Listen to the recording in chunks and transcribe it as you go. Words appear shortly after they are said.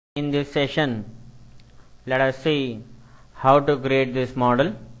In this session, let us see how to create this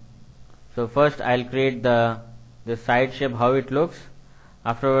model. So first I'll create the side shape, how it looks.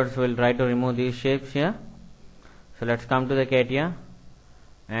 Afterwards we'll try to remove these shapes here. So let's come to the Catia,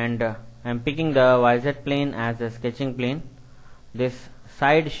 and I'm picking the YZ plane as the sketching plane. This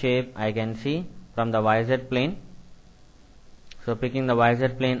side shape I can see from the YZ plane. So picking the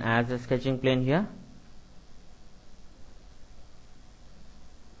YZ plane as the sketching plane here.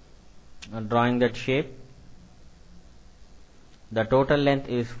 Drawing that shape. The total length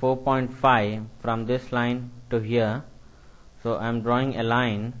is 4.5 from this line to here. So I am drawing a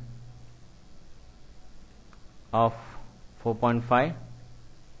line of 4.5.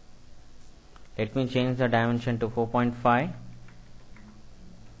 Let me change the dimension to 4.5.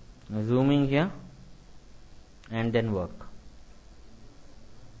 Zooming here and then work.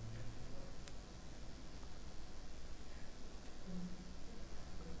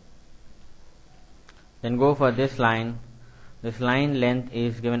 Then go for this line. This line length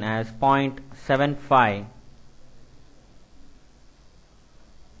is given as 0.75.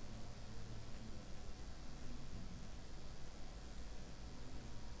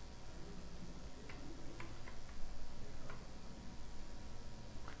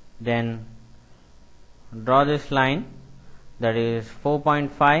 Then draw this line, that is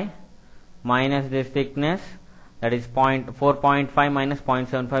 4.5 minus this thickness, that is 4.5 minus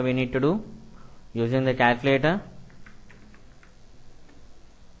 0.75 we need to do using the calculator.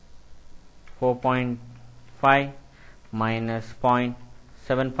 4.5 minus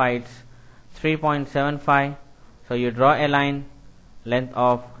 0.75, it's 3.75. So you draw a line length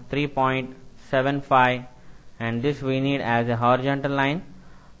of 3.75, and this we need as a horizontal line.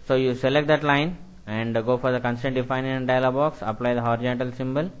 So you select that line and go for the constraint defined in a dialog box, apply the horizontal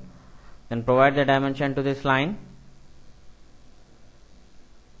symbol, then provide the dimension to this line,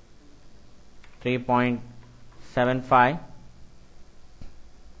 3.75.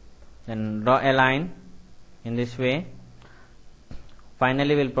 Then draw a line in this way.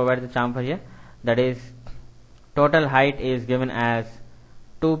 Finally we'll provide the chamfer here, that is total height is given as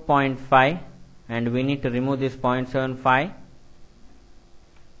 2.5, and we need to remove this 0.75,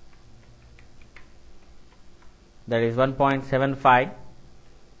 that is 1.75.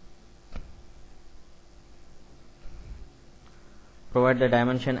 Provide the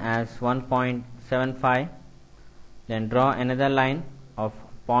dimension as 1.75. Then draw another line of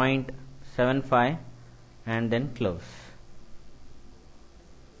 0.75 and then close.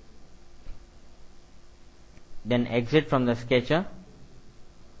 Then exit from the sketcher.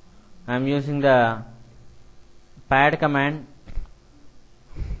 I am using the pad command.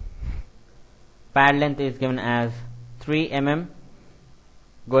 Pad length is given as 3 mm.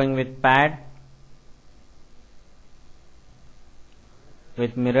 Going with pad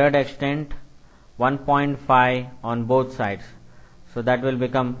with mirrored extent 1.5 on both sides. So that will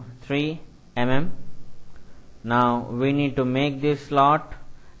become 3 mm. Now we need to make this slot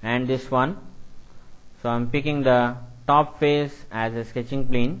and this one. So I am picking the top face as a sketching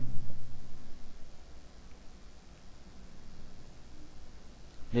plane.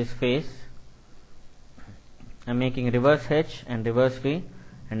 This face. I am making reverse H and reverse V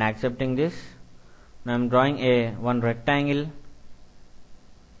and accepting this. Now I am drawing one rectangle.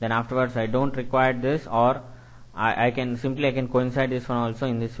 Then afterwards I don't require this, or I can coincide this one also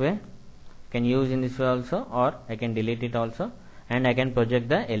in this way. Can use in this way also, or I can delete it also, and I can project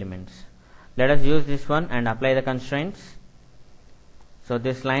the elements. Let us use this one and apply the constraints. So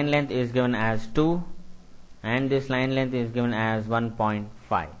this line length is given as 2 and this line length is given as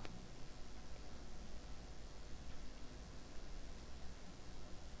 1.5.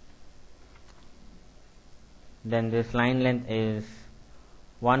 Then this line length is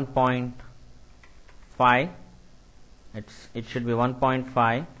 1.5. It should be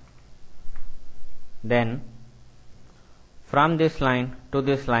 1.5. Then from this line to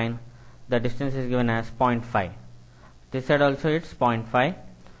this line the distance is given as 0.5. This side also it's 0.5.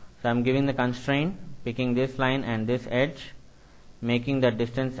 So I am giving the constraint, picking this line and this edge, making the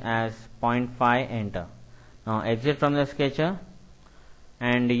distance as 0.5, enter. Now exit from the sketcher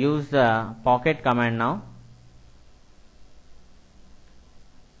and use the pocket command now.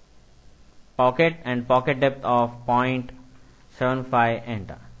 Pocket and pocket depth of 0.75,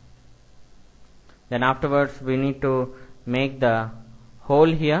 enter. Then afterwards we need to make the hole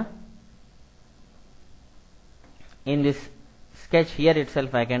here. In this sketch here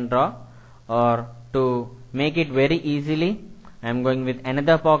itself I can draw, or to make it very easily I am going with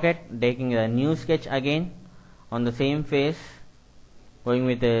another pocket, taking a new sketch again on the same face, going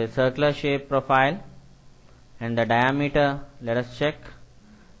with a circular shape profile, and the diameter, let us check,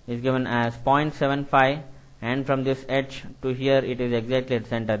 is given as 0.75, and from this edge to here it is exactly at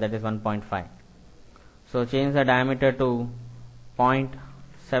center, that is 1.5. So change the diameter to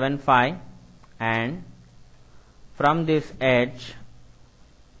 0.75, and from this edge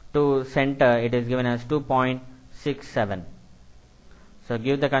to center it is given as 2.67. So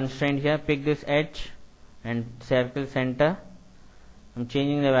give the constraint here, pick this edge and circle center. I'm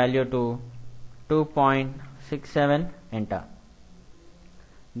changing the value to 2.67, enter.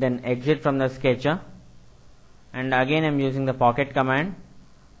 Then exit from the sketcher, and again I'm using the pocket command,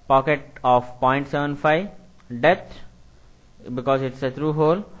 pocket of 0.75 depth because it's a through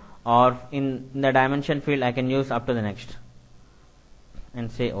hole, or in the dimension field I can use up to the next,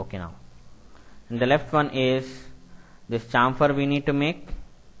 and say OK now. And the left one is this chamfer we need to make.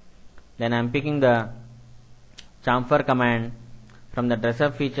 Then I'm picking the chamfer command from the dress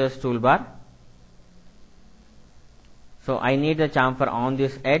up features toolbar. So I need the chamfer on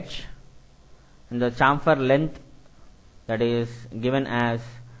this edge, and the chamfer length, that is given as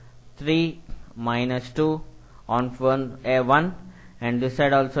 3 minus 2 on 1, and this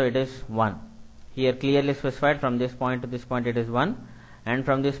side also it is 1. Here clearly specified, from this point to this point it is 1, and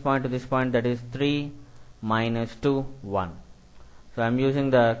from this point to this point, that is 3 minus 2, 1. So I am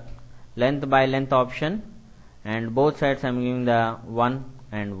using the length by length option, and both sides I am giving the 1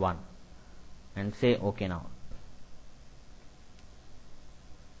 and 1, and say OK now.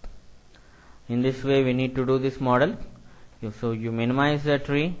 In this way we need to do this model. So you minimize the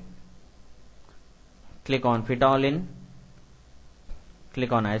tree, click on fit all in,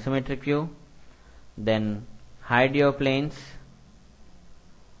 click on isometric view, then hide your planes.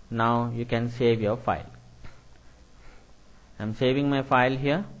 Now you can save your file. I am saving my file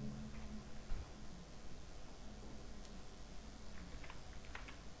here.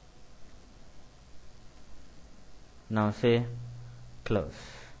 Now say close.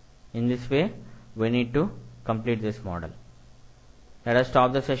 In this way we need to complete this model. Let us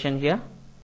stop the session here.